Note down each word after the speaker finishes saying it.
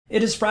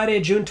It is Friday,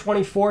 June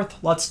 24th.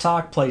 Let's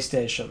talk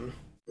PlayStation.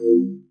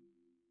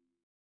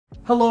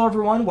 Hello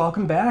everyone,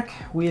 welcome back.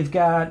 We've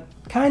got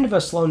kind of a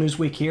slow news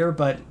week here,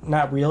 but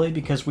not really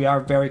because we are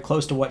very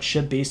close to what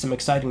should be some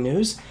exciting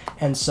news,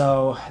 and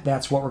so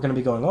that's what we're going to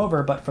be going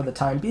over. But for the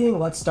time being,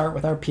 let's start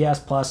with our PS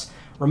Plus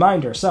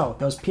reminder. So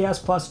those PS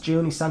Plus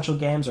June Essential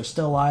games are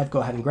still live. Go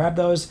ahead and grab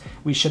those.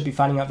 We should be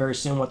finding out very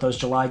soon what those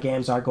July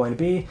games are going to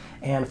be.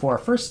 And for our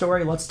first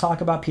story, let's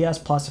talk about PS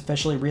Plus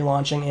officially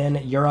relaunching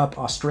in Europe,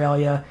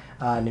 Australia,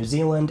 New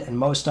Zealand, and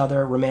most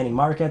other remaining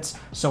markets.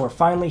 So we're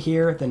finally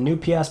here. The new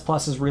PS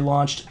Plus is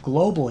relaunched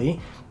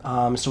globally.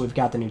 So we've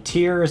got the new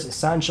tiers: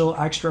 Essential,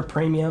 Extra,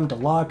 Premium,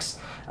 Deluxe,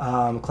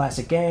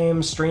 Classic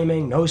Games,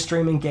 Streaming, No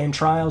Streaming, Game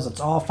Trials. It's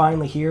all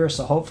finally here,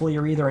 so hopefully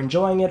you're either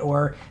enjoying it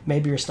or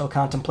maybe you're still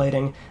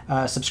contemplating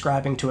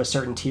subscribing to a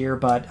certain tier.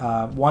 But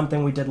one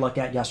thing we did look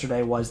at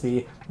yesterday was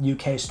the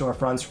UK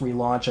storefronts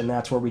relaunch, and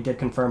that's where we did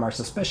confirm our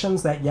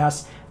suspicions that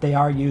yes, they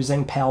are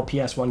using PAL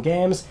PS1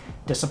 games.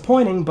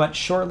 Disappointing, but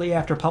shortly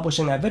after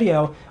publishing that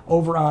video,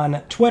 over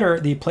on Twitter,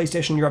 the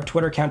PlayStation Europe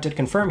Twitter account did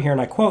confirm here,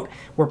 and I quote,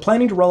 "We're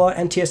planning to roll out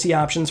NTSC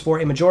options for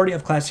a majority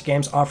of classic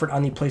games offered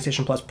on the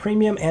PlayStation Plus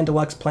Premium and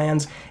Deluxe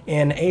plans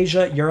in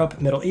Asia, Europe,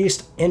 Middle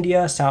East,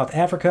 India, South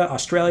Africa,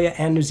 Australia,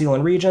 and New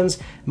Zealand regions.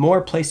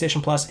 More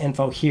PlayStation Plus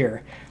info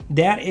here."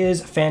 That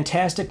is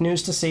fantastic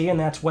news to see, and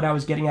that's what I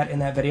was getting at in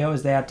that video,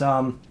 is that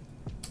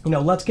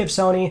let's give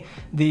Sony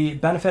the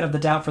benefit of the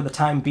doubt for the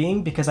time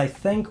being, because I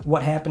think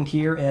what happened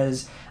here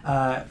is,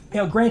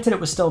 granted, it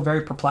was still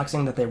very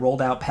perplexing that they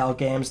rolled out PAL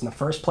games in the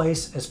first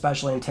place,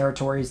 especially in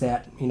territories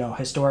that,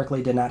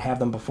 historically did not have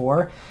them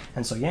before.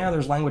 And so, yeah,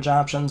 there's language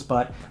options,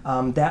 but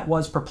that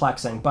was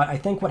perplexing. But I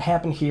think what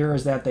happened here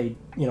is that they,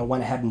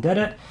 went ahead and did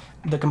it.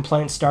 The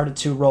complaints started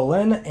to roll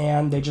in,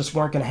 and they just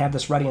weren't going to have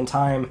this ready in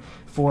time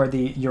for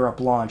the Europe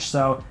launch.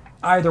 So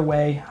either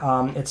way,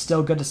 it's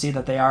still good to see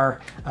that they are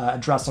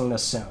addressing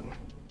this soon.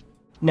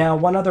 Now,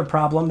 one other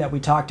problem that we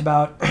talked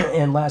about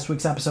in last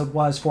week's episode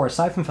was for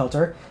Siphon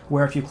Filter,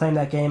 where if you claim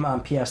that game on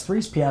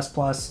PS3's PS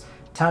Plus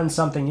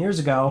 10-something years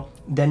ago,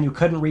 then you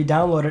couldn't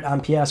re-download it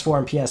on PS4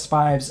 and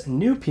PS5's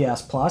new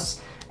PS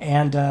Plus.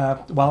 And,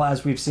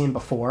 as we've seen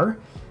before,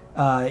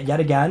 yet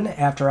again,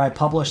 after I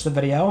published the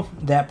video,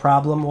 that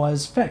problem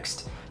was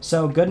fixed.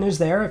 So good news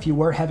there. If you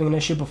were having an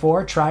issue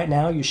before, try it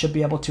now. You should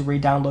be able to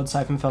re-download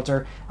Siphon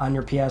Filter on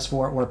your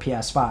PS4 or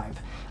PS5.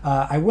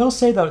 I will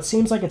say, though, it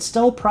seems like it's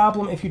still a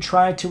problem if you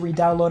try to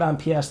re-download on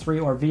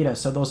PS3 or Vita.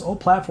 So those old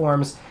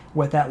platforms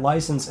with that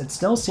license, it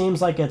still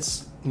seems like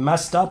it's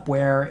messed up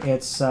where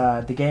it's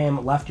the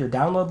game left your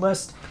download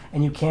list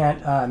and you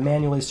can't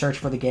manually search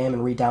for the game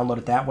and re-download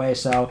it that way.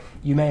 So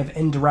you may have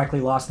indirectly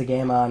lost the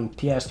game on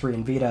PS3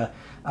 and Vita.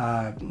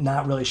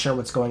 Not really sure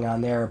what's going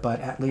on there, but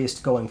at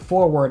least going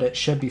forward it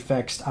should be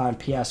fixed on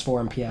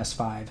PS4 and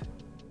PS5.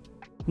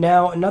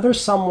 Now, another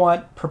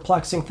somewhat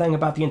perplexing thing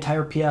about the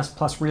entire PS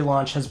Plus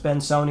relaunch has been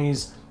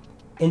Sony's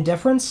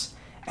indifference,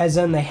 as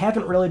in they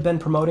haven't really been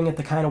promoting it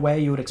the kind of way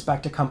you would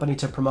expect a company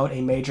to promote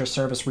a major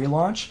service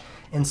relaunch.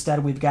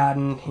 Instead, we've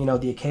gotten,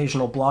 the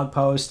occasional blog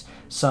post,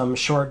 some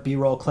short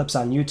B-roll clips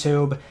on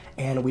YouTube,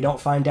 and we don't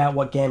find out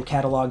what game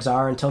catalogs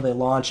are until they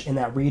launch in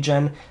that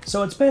region.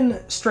 So it's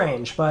been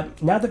strange,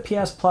 but now that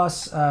PS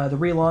Plus, the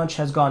relaunch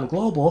has gone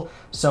global,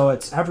 so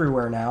it's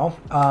everywhere now,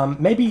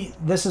 maybe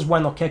this is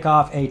when they'll kick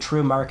off a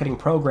true marketing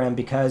program,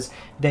 because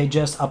they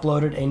just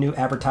uploaded a new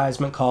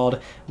advertisement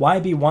called "Why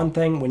Be One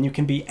Thing When You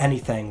Can Be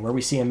Anything," where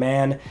we see a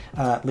man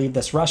leave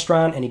this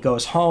restaurant and he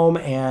goes home,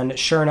 and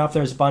sure enough,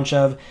 there's a bunch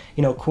of,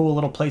 cool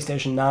little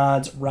PlayStation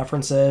nods,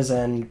 references,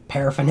 and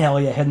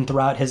paraphernalia hidden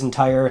throughout his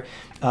entire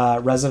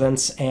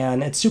residence,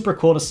 and it's super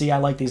cool to see. I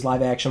like these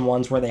live action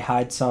ones where they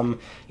hide some,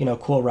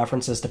 cool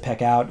references to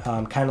pick out,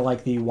 kind of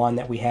like the one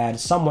that we had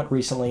somewhat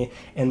recently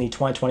in the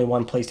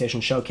 2021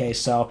 PlayStation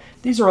Showcase. So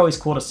these are always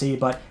cool to see,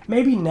 but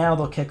maybe now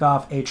they'll kick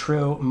off a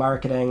true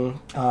marketing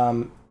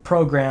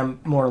program,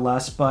 more or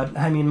less. But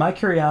I mean, my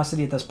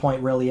curiosity at this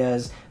point really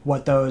is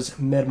what those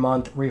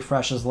mid-month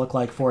refreshes look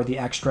like for the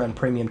extra and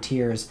premium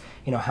tiers.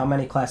 How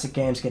many classic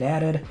games get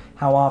added?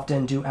 How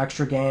often do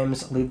extra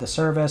games leave the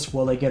service?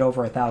 Will they get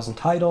over 1,000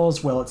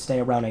 titles? Will it stay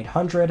around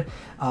 800?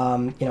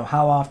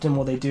 How often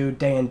will they do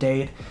day and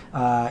date,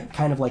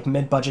 kind of like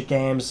mid-budget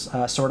games,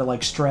 sort of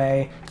like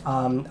Stray?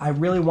 I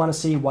really want to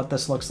see what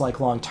this looks like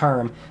long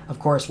term. Of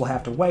course, we'll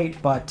have to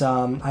wait, but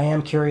I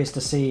am curious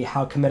to see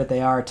how committed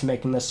they are to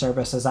making this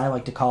service, as I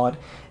like to call it,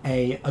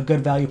 a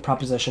good value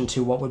proposition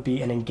to what would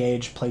be an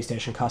engaged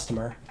PlayStation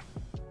customer.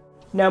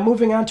 Now,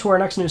 moving on to our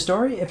next news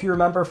story. If you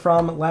remember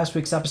from last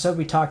week's episode,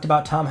 we talked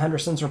about Tom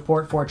Henderson's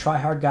report for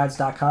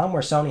tryhardguides.com,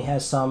 where Sony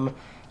has some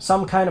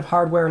kind of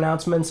hardware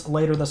announcements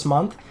later this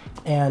month,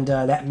 and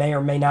that may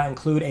or may not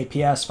include a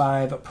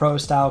PS5 Pro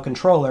style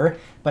controller.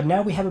 But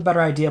now we have a better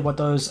idea of what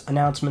those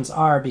announcements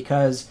are,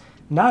 because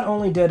not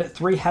only did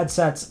 3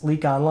 headsets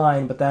leak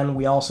online, but then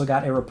we also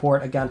got a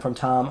report again from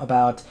Tom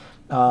about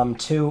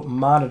 2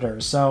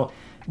 monitors. So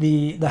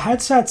The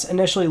headsets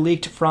initially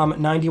leaked from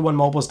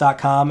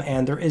 91mobiles.com,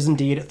 and there is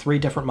indeed 3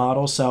 different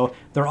models, so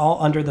they're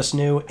all under this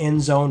new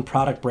InZone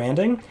product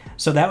branding.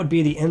 So that would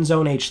be the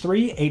InZone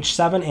H3,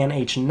 H7, and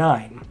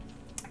H9.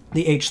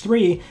 The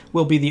H3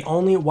 will be the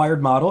only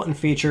wired model and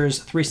features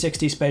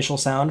 360 spatial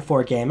sound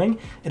for gaming.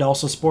 It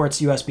also sports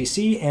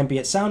USB-C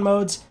ambient sound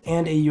modes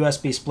and a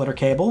USB splitter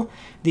cable.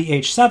 The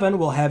H7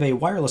 will have a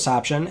wireless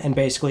option and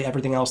basically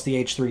everything else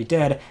the H3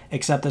 did,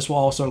 except this will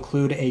also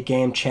include a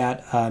game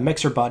chat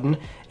mixer button,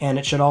 and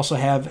it should also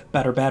have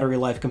better battery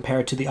life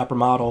compared to the upper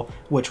model,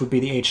 which would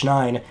be the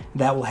H9.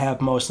 That will have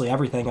mostly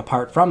everything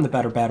apart from the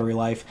better battery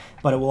life,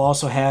 but it will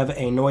also have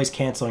a noise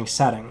canceling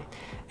setting.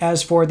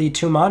 As for the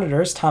 2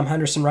 monitors, Tom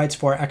Henderson writes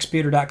for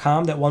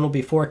xpeter.com that one will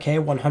be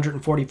 4K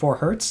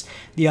 144Hz,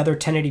 the other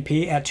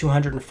 1080p at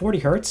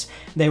 240Hz.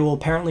 They will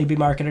apparently be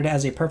marketed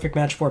as a perfect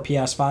match for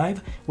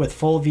PS5 with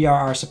full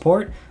VRR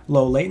support,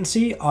 low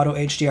latency, auto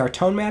HDR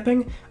tone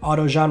mapping,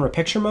 auto genre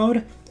picture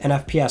mode, an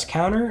FPS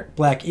counter,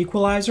 black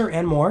equalizer,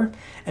 and more.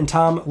 And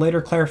Tom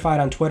later clarified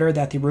on Twitter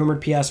that the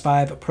rumored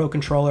PS5 Pro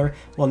controller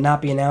will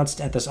not be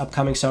announced at this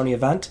upcoming Sony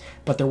event,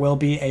 but there will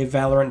be a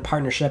Valorant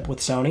partnership with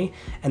Sony,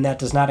 and that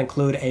does not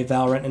include a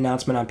Valorant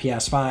announcement on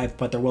PS5,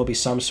 but there will be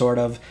some sort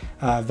of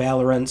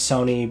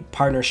Valorant-Sony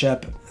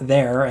partnership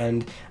there,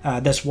 and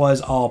this was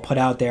all put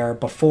out there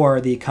before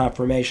the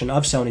confirmation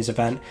of Sony's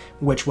event,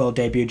 which will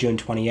debut June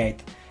 28th.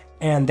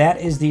 And that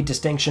is the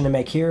distinction to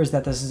make here, is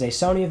that this is a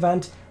Sony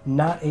event,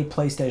 not a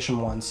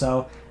PlayStation 1.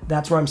 So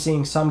that's where I'm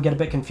seeing some get a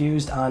bit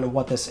confused on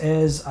what this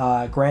is.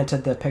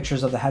 Granted, the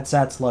pictures of the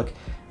headsets look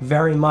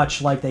very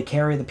much like they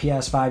carry the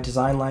PS5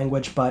 design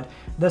language, but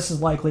this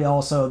is likely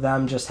also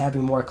them just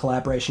having more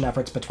collaboration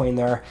efforts between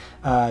their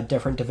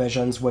different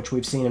divisions, which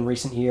we've seen in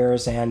recent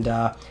years, and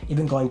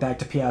even going back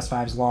to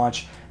PS5's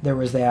launch, there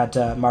was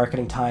that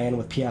marketing tie-in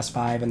with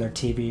PS5 and their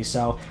TV,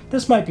 so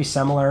this might be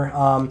similar.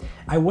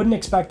 I wouldn't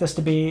expect this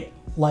to be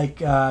like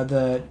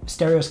the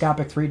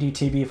stereoscopic 3D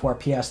TV for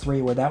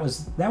PS3, where that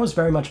was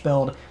very much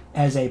billed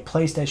as a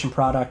PlayStation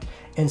product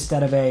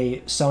instead of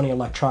a Sony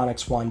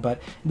Electronics one,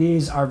 but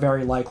these are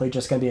very likely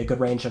just going to be a good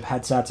range of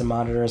headsets and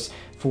monitors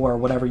for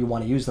whatever you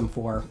want to use them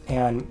for.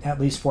 And at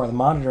least for the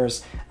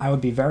monitors, I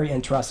would be very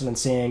interested in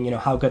seeing,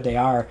 how good they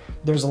are.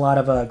 There's a lot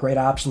of great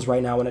options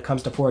right now when it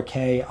comes to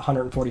 4K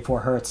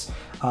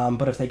 144Hz,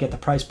 but if they get the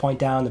price point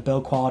down, the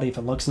build quality, if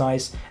it looks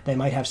nice, they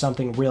might have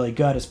something really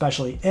good,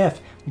 especially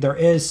if there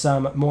is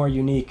some more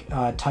unique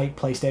tight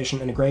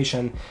PlayStation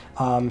integration.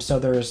 So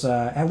there's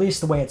at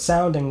least the way it's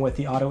sounding with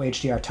the auto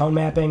HDR tone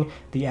mapping,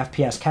 the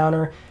FPS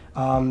counter.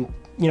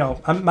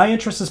 My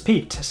interest is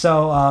piqued.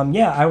 So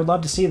yeah, I would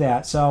love to see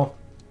that. So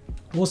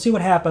we'll see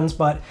what happens,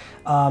 but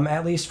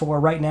at least for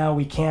right now,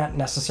 we can't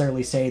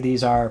necessarily say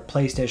these are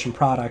PlayStation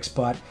products,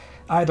 but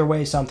either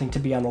way, something to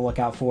be on the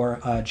lookout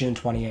for June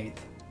 28th.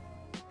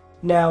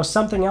 Now,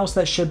 something else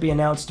that should be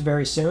announced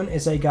very soon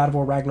is a God of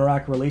War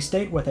Ragnarok release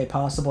date with a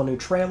possible new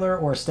trailer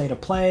or state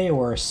of play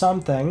or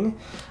something.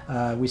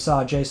 We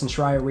saw Jason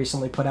Schreier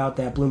recently put out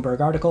that Bloomberg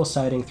article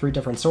citing 3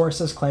 different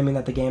sources claiming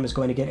that the game is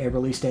going to get a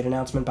release date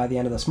announcement by the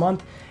end of this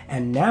month.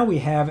 And now we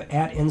have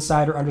at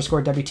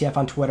 @insider_WTF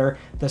on Twitter,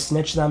 the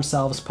snitch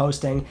themselves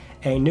posting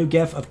a new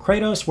GIF of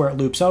Kratos where it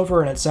loops over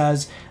and it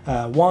says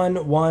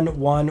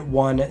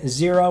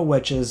 11110,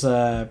 which is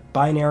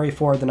binary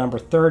for the number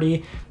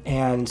 30.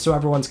 And so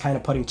everyone's kind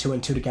of putting 2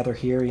 and 2 together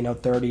here,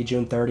 30,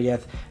 June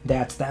 30th,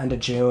 that's the end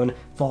of June,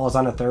 falls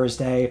on a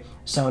Thursday.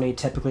 Sony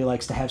typically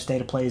likes to have state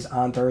of plays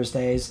on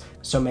Thursdays,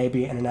 so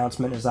maybe an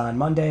announcement is on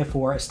Monday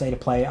for a state of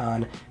play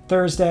on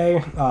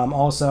Thursday.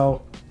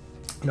 Also,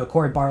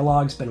 Cory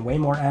Barlog's been way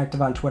more active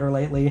on Twitter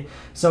lately,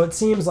 so it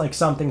seems like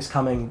something's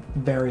coming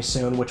very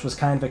soon, which was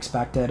kind of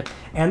expected.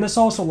 And this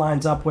also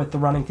lines up with the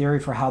running theory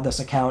for how this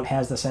account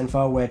has this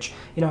info, which,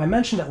 I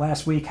mentioned it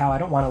last week, how I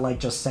don't want to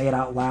just say it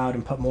out loud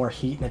and put more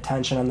heat and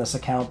attention on this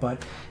account,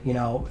 but,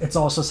 it's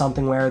also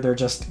something where they're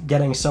just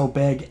getting so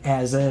big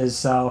as is.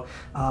 So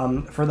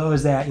for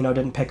those that,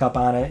 didn't pick up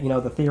on it,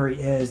 the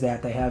theory is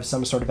that they have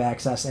some sort of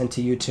access into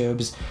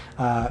YouTube's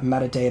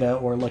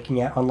metadata or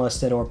looking at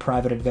unlisted or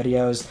privated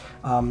videos,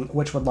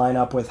 which would line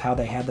up with how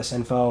they had this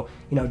info,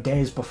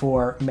 days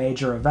before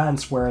major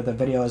events where the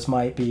videos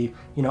might be,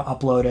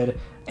 uploaded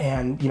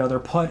and, they're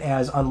put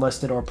as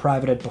unlisted or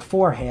privated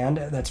beforehand.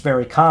 That's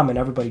very common.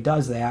 Everybody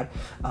does that.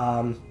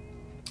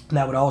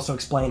 That would also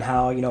explain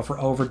how, for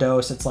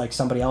Overdose, it's like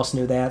somebody else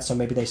knew that, so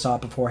maybe they saw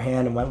it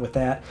beforehand and went with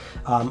that.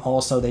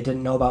 Also, they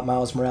didn't know about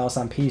Miles Morales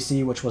on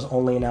PC, which was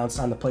only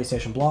announced on the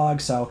PlayStation blog,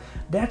 so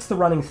that's the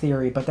running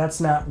theory, but that's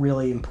not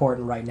really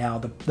important right now.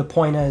 The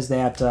point is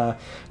that,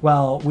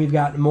 we've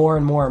got more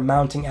and more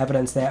mounting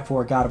evidence that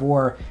for God of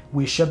War,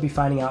 we should be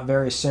finding out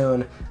very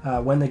soon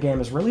when the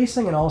game is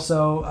releasing, and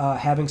also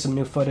having some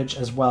new footage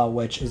as well,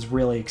 which is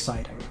really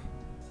exciting.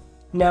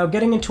 Now,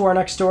 getting into our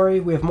next story,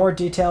 we have more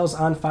details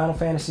on Final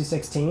Fantasy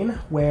XVI,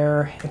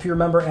 where, if you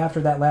remember,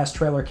 after that last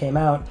trailer came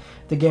out,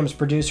 the game's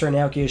producer,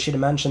 Naoki Yoshida,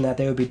 mentioned that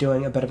they would be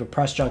doing a bit of a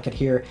press junket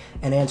here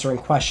and answering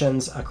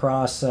questions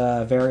across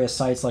various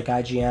sites like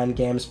IGN,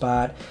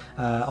 GameSpot,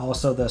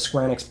 also the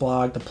Square Enix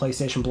blog, the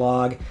PlayStation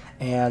blog.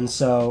 And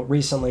so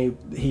recently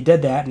he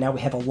did that, and now we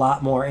have a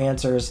lot more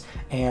answers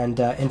and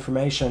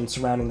information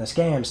surrounding this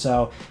game.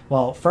 So,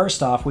 well,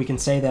 first off, we can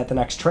say that the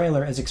next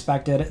trailer is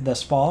expected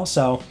this fall,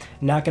 so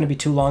not going to be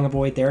too long of a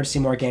wait there to see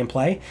more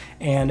gameplay.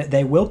 And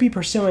they will be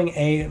pursuing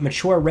a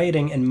mature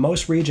rating in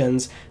most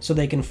regions so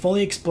they can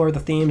fully explore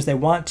the themes they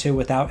want to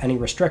without any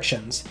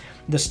restrictions.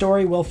 The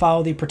story will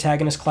follow the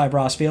protagonist Clive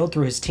Rossfield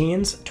through his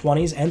teens,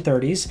 20s, and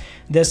 30s.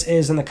 This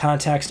is in the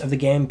context of the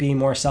game being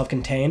more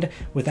self-contained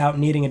without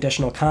needing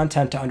additional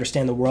content to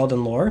understand the world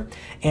and lore.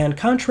 And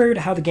contrary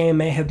to how the game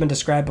may have been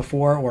described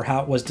before or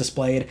how it was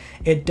displayed,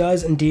 it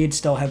does indeed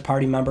still have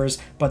party members,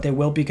 but they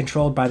will be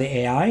controlled by the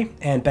AI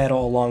and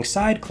battle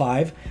alongside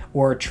Clive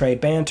or trade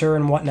banter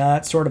and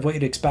whatnot, sort of what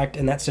you'd expect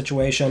in that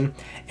situation.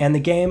 And the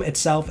game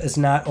itself is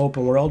not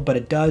open world, but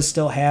it does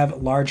still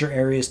have larger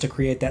areas to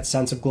create that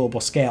sense of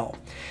global scale.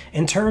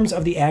 In terms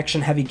of the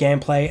action-heavy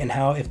gameplay and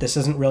how, if this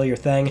isn't really your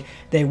thing,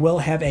 they will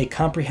have a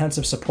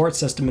comprehensive support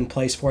system in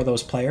place for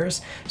those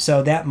players,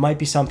 so that might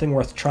be something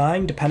worth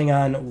trying depending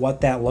on what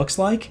that looks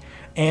like.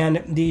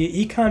 And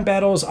the econ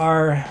battles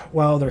are,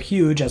 well, they're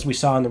huge, as we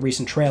saw in the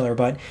recent trailer,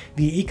 but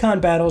the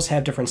econ battles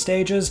have different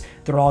stages,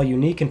 they're all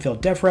unique and feel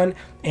different,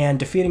 and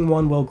defeating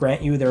one will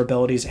grant you their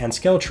abilities and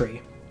skill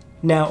tree.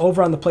 Now,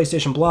 over on the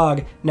PlayStation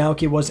blog,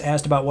 Naoki was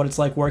asked about what it's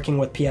like working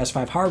with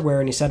PS5 hardware,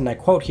 and he said, and I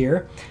quote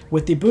here,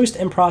 "With the boost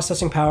in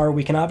processing power,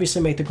 we can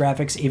obviously make the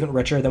graphics even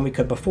richer than we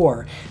could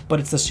before, but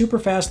it's the super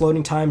fast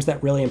loading times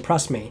that really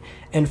impress me.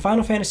 In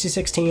Final Fantasy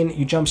XVI,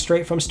 you jump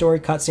straight from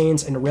story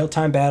cutscenes into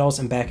real-time battles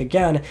and back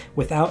again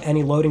without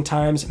any loading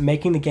times,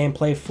 making the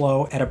gameplay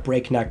flow at a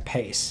breakneck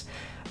pace."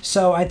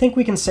 So I think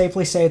we can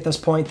safely say at this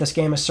point this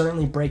game is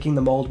certainly breaking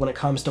the mold when it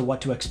comes to what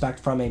to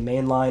expect from a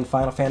mainline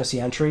Final Fantasy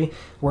entry,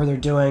 where they're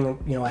doing,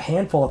 a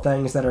handful of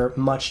things that are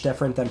much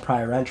different than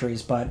prior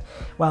entries. But,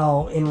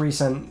 well, in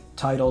recent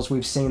titles,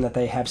 we've seen that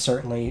they have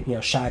certainly,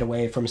 shied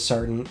away from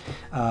certain,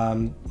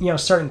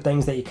 certain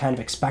things that you kind of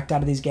expect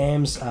out of these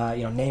games.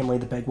 Namely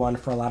the big one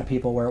for a lot of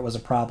people where it was a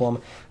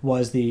problem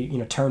was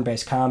the,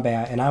 turn-based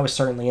combat. And I was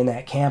certainly in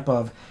that camp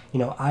of,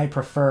 I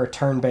prefer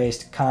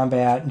turn-based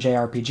combat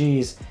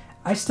JRPGs.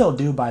 I still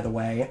do, by the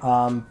way,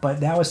 but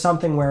that was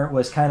something where it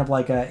was kind of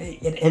like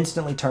it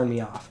instantly turned me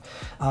off.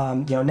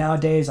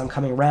 Nowadays I'm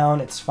coming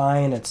around, it's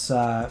fine, it's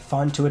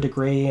fun to a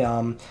degree.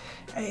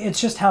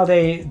 It's just how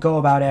they go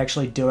about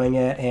actually doing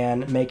it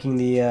and making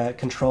the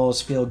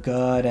controls feel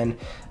good, and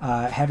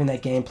having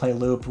that gameplay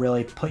loop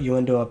really put you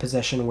into a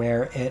position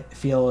where it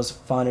feels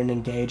fun and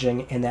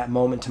engaging in that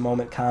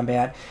moment-to-moment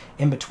combat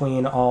in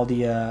between all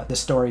the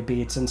story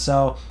beats. And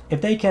so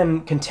if they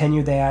can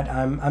continue that,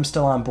 I'm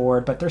still on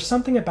board. But there's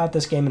something about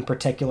this game in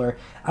particular,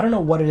 I don't know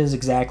what it is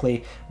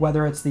exactly,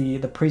 whether it's the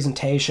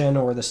presentation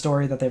or the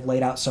story that they've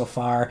laid out so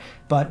far,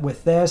 but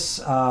with this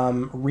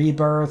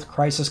Rebirth,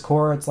 Crisis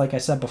Core, it's like I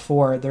said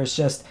before, there's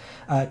just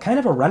kind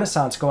of a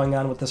renaissance going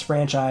on with this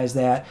franchise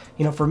that,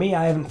 for me,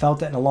 I haven't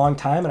felt it in a long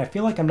time, and I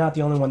feel like I'm not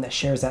the only one that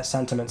shares that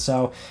sentiment.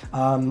 So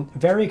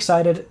very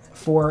excited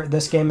for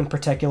this game in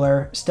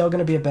particular. Still going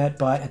to be a bit,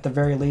 but at the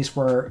very least,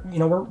 we're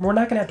not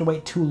going to have to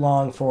wait too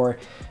long for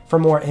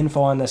more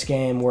info on this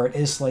game, where it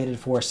is slated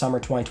for summer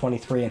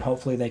 2023, and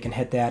hopefully they can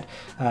hit that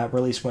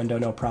release window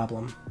no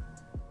problem.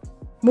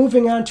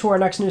 Moving on to our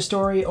next news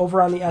story, over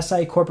on the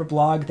SI corporate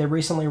blog, they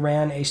recently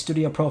ran a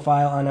studio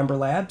profile on Ember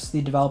Labs,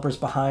 the developers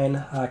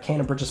behind Cane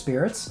and Bridge of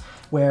Spirits,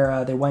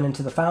 where they went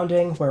into the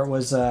founding, where it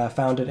was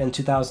founded in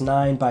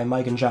 2009 by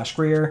Mike and Josh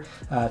Greer,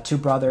 two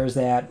brothers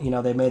that,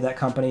 they made that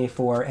company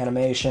for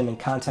animation and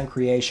content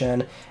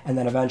creation, and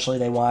then eventually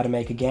they wanted to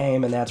make a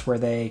game, and that's where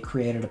they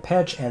created a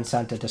pitch and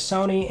sent it to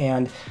Sony,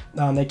 and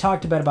they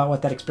talked a bit about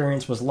what that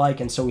experience was like.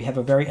 And so we have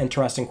a very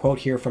interesting quote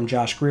here from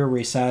Josh Greer where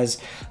he says,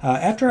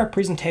 "After our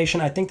presentation,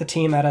 I think the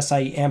team at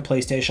SIE and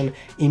PlayStation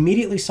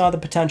immediately saw the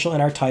potential in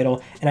our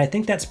title, and I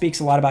think that speaks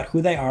a lot about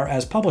who they are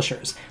as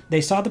publishers.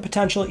 They saw the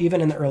potential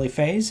even in the early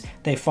phase,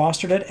 they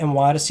fostered it and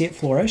wanted to see it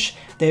flourish.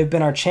 They have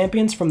been our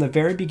champions from the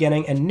very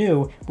beginning and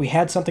knew we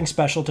had something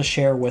special to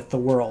share with the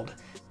world."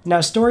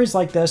 Now, stories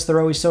like this, they're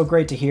always so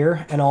great to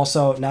hear, and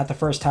also not the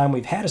first time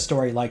we've had a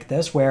story like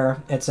this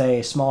where it's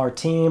a smaller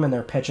team and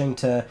they're pitching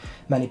to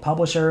many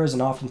publishers,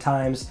 and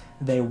oftentimes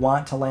they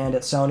want to land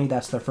at Sony,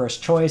 that's their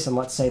first choice, and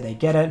let's say they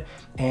get it,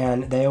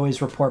 and they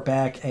always report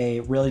back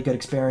a really good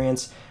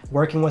experience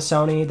working with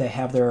Sony. They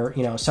have their,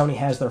 Sony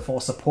has their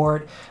full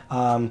support.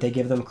 They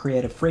give them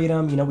creative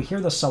freedom. We hear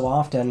this so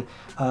often,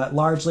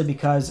 largely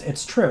because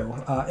it's true.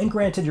 And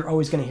granted, you're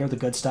always going to hear the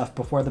good stuff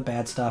before the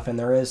bad stuff, and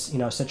there is,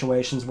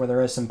 situations where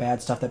there is some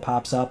bad stuff that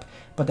pops up,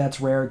 but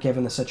that's rare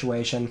given the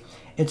situation.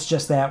 It's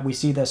just that we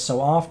see this so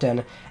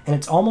often, and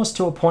it's almost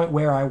to a point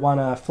where I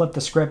want to flip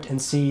the script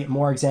and see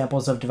more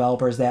examples of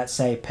developers that,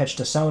 say, pitched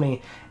to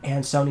Sony,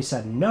 and Sony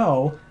said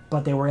no,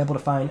 but they were able to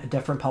find a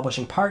different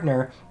publishing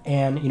partner.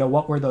 And, you know,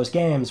 what were those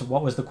games?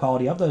 What was the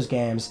quality of those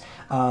games?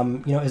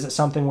 You know, is it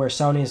something where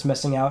Sony is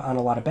missing out on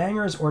a lot of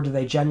bangers, or do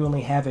they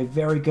genuinely have a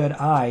very good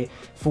eye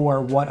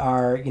for what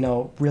are, you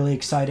know, really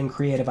exciting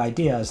creative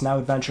ideas? And I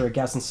would venture a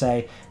guess and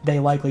say they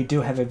likely do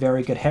have a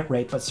very good hit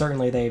rate, but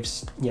certainly they've,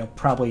 you know,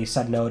 probably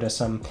said no to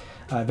some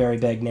very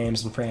big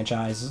names and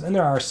franchises, and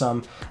there are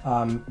some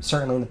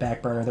certainly in the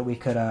back burner that we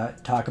could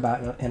talk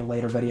about in a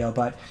later video.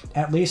 But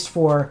at least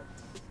for,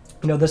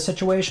 you know, this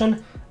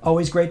situation,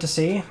 always great to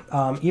see.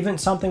 Even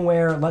something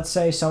where, let's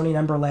say, Sony and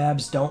Ember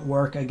Labs don't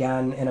work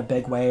again in a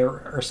big way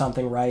or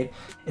something, right?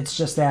 It's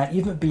just that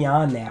even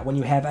beyond that, when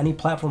you have any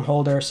platform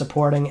holder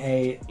supporting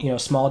a, you know,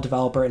 small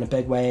developer in a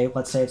big way,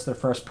 let's say it's their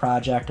first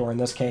project, or in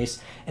this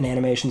case, an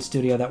animation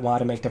studio that wanted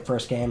to make their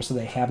first game, so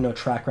they have no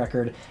track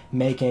record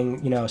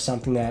making, you know,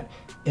 something that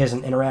is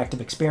an interactive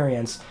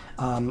experience.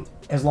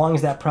 As long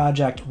as that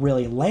project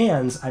really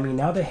lands, I mean,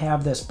 now they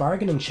have this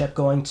bargaining chip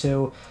going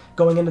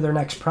into their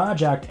next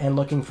project and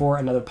looking for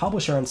another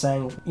publisher and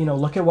saying, you know,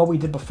 look at what we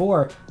did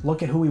before,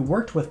 look at who we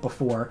worked with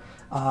before.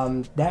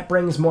 That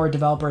brings more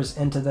developers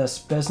into this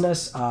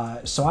business,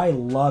 so I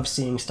love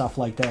seeing stuff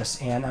like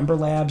this, and Ember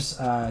Labs,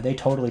 they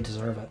totally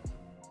deserve it.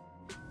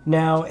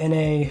 Now, in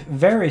a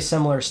very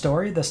similar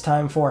story, this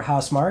time for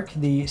Housemarque,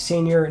 the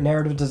senior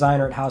narrative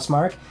designer at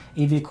Housemarque,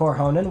 Evie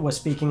Korhonen, was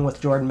speaking with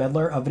Jordan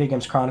Midler of Video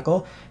Games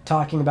Chronicle,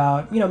 talking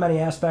about, you know, many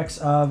aspects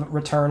of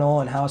Returnal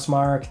and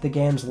Housemarque, the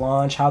game's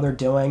launch, how they're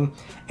doing,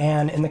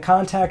 and in the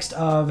context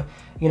of,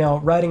 you know,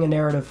 writing a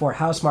narrative for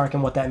Housemarque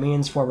and what that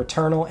means for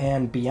Returnal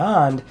and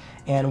beyond,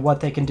 and what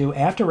they can do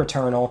after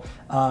Returnal,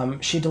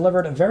 she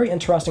delivered a very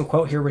interesting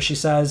quote here where she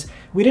says,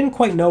 "We didn't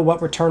quite know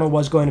what Returnal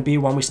was going to be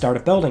when we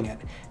started building it.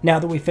 Now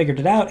that we figured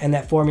it out and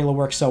that formula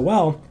works so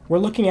well, we're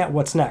looking at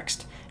what's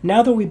next.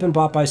 Now that we've been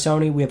bought by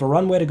Sony, we have a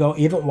runway to go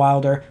even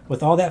wilder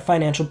with all that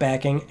financial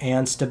backing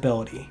and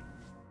stability."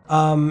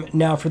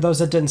 Now, for those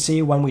that didn't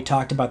see when we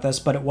talked about this,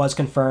 but it was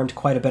confirmed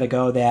quite a bit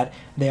ago that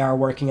they are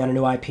working on a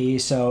new IP,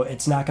 so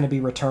it's not going to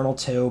be Returnal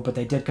 2, but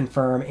they did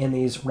confirm in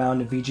these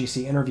round of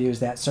VGC interviews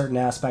that certain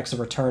aspects of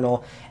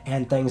Returnal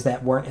and things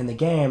that weren't in the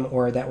game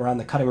or that were on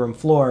the cutting room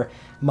floor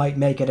might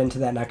make it into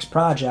that next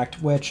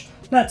project, which,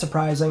 not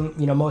surprising.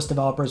 You know, most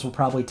developers will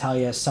probably tell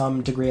you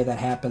some degree of that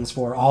happens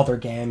for all their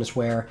games,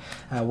 where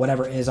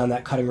whatever is on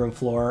that cutting room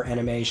floor,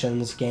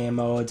 animations, game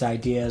modes,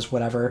 ideas,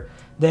 whatever,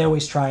 they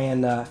always try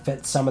and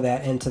fit some of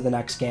that into the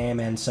next game,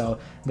 and so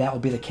that will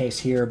be the case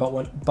here. But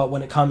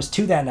when it comes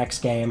to that next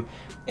game,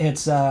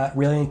 it's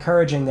really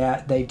encouraging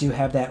that they do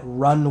have that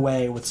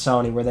runway with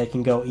Sony where they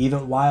can go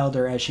even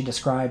wilder, as she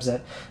describes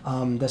it.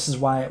 This is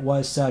why it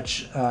was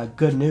such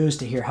good news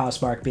to hear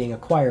Housemarque being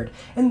acquired.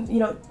 And, you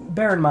know,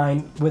 bear in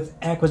mind, with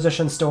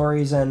acquisition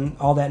stories and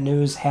all that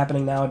news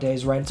happening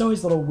nowadays, right, it's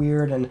always a little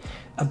weird and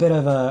a bit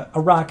of a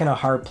rock and a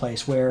hard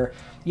place, where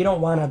you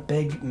don't want a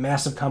big,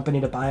 massive company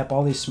to buy up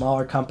all these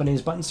smaller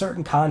companies, but in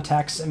certain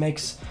contexts, it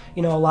makes,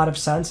 you know, a lot of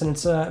sense, and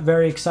it's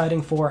very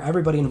exciting for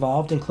everybody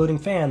involved, including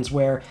fans,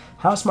 where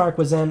Housemarque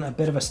was in a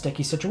bit of a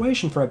sticky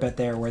situation for a bit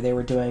there, where they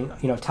were doing,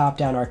 you know,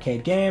 top-down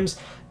arcade games,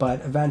 but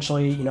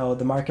eventually, you know,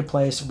 the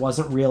marketplace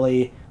wasn't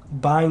really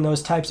buying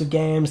those types of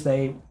games.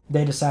 They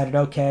decided,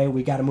 okay,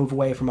 we got to move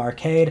away from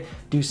arcade,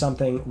 do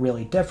something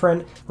really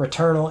different.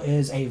 Returnal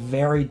is a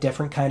very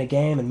different kind of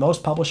game, and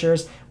most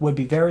publishers would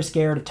be very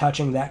scared of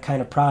touching that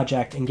kind of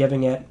project and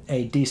giving it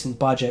a decent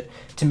budget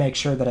to make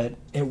sure that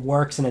it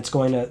works and it's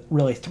going to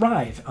really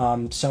thrive.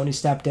 Sony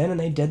stepped in and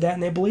they did that,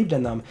 and they believed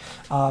in them.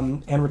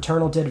 And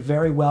Returnal did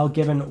very well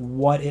given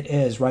what it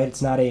is, right?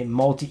 It's not a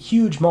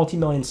huge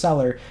multi-million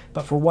seller,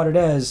 but for what it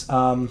is,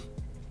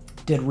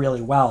 did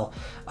really well.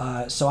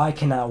 So I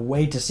cannot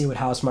wait to see what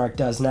Housemarque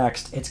does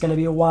next. It's going to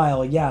be a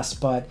while, yes,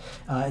 but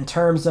in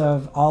terms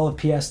of all of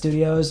PS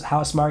Studios,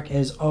 Housemarque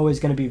is always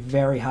going to be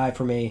very high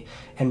for me,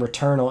 and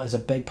Returnal is a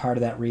big part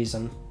of that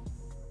reason.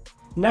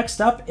 Next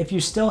up, if you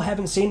still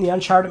haven't seen the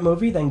Uncharted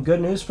movie, then good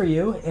news for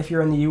you. If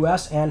you're in the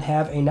US and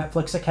have a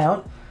Netflix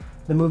account,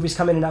 the movie's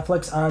coming to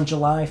Netflix on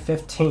July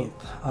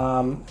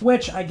 15th,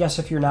 which I guess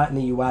if you're not in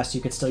the US, you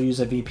could still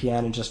use a VPN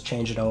and just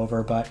change it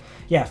over. But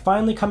yeah,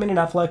 finally coming to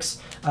Netflix.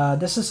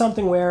 This is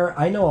something where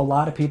I know a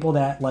lot of people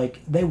that,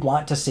 like, they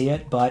want to see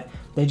it, but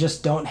they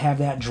just don't have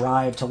that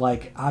drive to,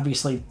 like,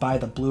 obviously buy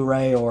the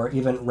Blu-ray or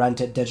even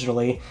rent it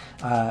digitally.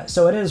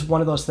 So it is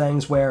one of those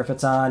things where if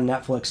it's on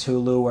Netflix,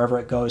 Hulu, wherever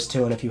it goes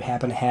to, and if you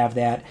happen to have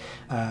that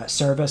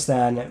service,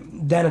 then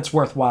it's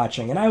worth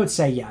watching. And I would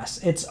say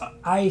yes.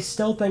 I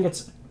still think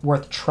it's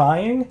worth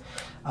trying.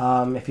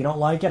 If you don't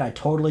like it, I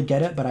totally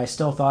get it, but I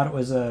still thought it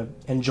was a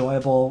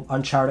enjoyable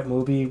Uncharted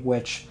movie,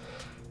 which,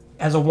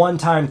 as a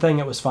one-time thing,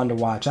 it was fun to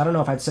watch. I don't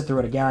know if I'd sit through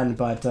it again,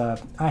 but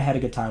I had a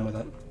good time with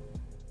it.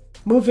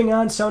 Moving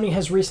on, Sony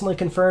has recently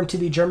confirmed to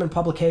the German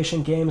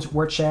publication Games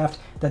Wirtschaft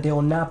that they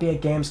will not be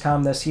at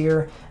Gamescom this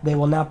year. They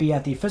will not be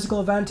at the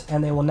physical event,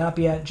 and they will not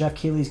be at Jeff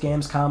Keighley's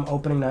Gamescom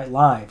opening night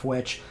live,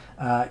 which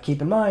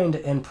keep in mind,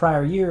 in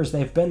prior years,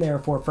 they've been there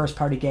for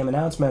first-party game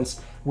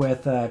announcements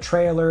with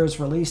trailers,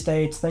 release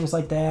dates, things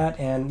like that,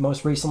 and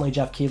most recently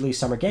Jeff Keighley's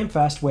Summer Game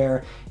Fest,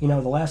 where, you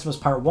know, The Last of Us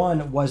Part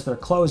 1 was their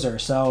closer.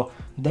 So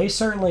they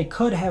certainly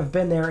could have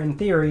been there in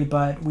theory,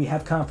 but we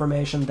have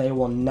confirmation they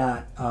will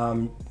not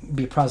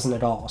be present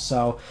at all.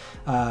 So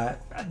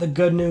the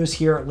good news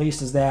here, at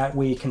least, is that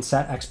we can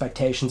set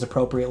expectations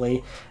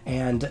appropriately,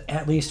 and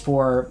at least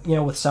for, you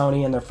know, with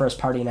Sony and their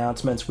first-party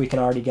announcements, we can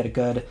already get a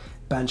good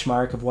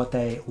benchmark of what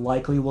they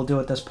likely will do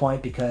at this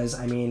point, because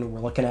I mean, we're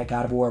looking at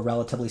God of War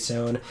relatively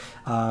soon.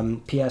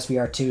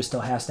 PSVR 2 still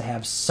has to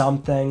have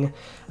something,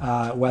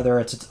 whether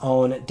it's its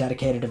own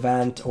dedicated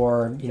event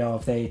or, you know,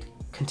 if they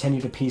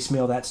continue to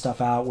piecemeal that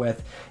stuff out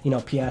with, you know,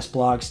 PS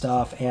blog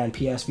stuff and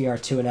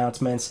PSVR 2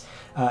 announcements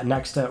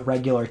next to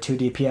regular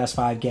 2D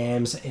PS5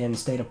 games in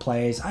State of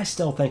Plays. I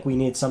still think we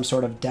need some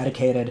sort of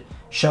dedicated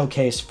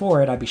showcase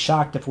for it. I'd be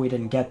shocked if we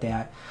didn't get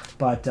that.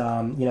 But,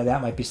 you know,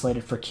 that might be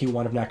slated for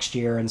Q1 of next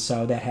year, and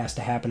so that has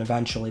to happen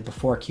eventually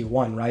before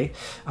Q1, right?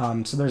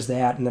 So there's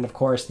that, and then, of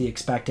course, the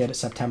expected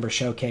September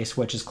showcase,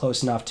 which is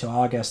close enough to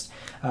August,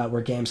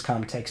 where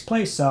Gamescom takes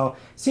place. So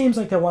seems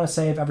like they want to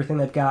save everything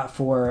they've got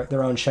for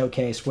their own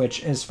showcase,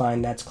 which is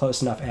fine. That's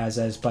close enough as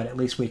is, but at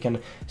least we can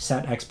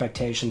set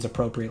expectations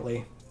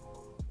appropriately.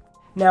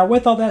 Now,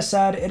 with all that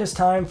said, it is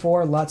time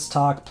for Let's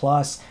Talk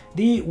Plus,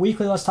 the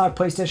weekly Let's Talk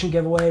PlayStation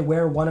giveaway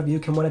where one of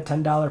you can win a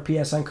 $10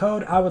 PSN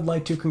code. I would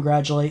like to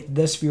congratulate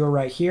this viewer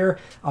right here.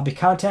 I'll be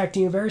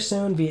contacting you very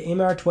soon via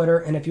email or Twitter,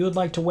 and if you would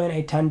like to win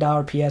a $10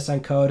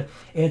 PSN code,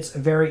 it's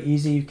very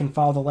easy. You can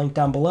follow the link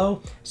down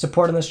below.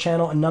 Supporting this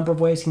channel a number of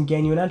ways can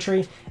gain you an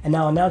entry, and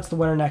I'll announce the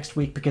winner next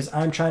week because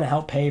I'm trying to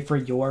help pay for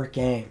your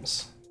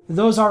games.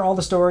 Those are all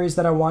the stories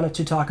that I wanted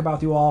to talk about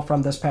with you all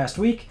from this past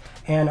week,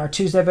 and our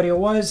Tuesday video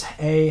was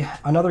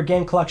another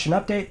game collection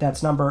update.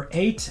 That's number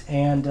 8,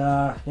 and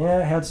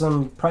yeah, had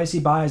some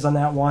pricey buys on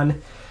that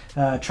one.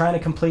 Trying to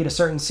complete a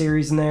certain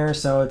series in there,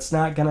 so it's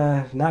not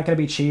gonna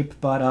be cheap,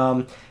 but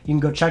you can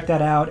go check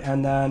that out.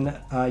 And then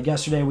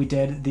yesterday we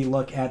did the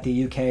look at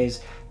the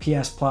UK's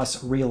PS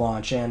Plus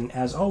relaunch, and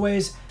as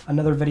always,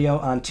 another video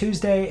on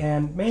Tuesday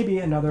and maybe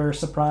another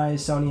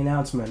surprise Sony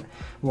announcement.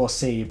 We'll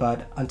see,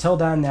 but until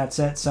then, that's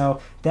it. So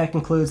that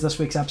concludes this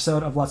week's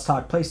episode of Let's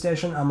Talk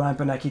PlayStation. I'm Ryan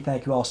Benecki.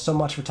 Thank you all so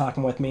much for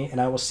talking with me, and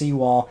I will see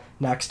you all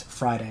next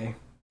Friday.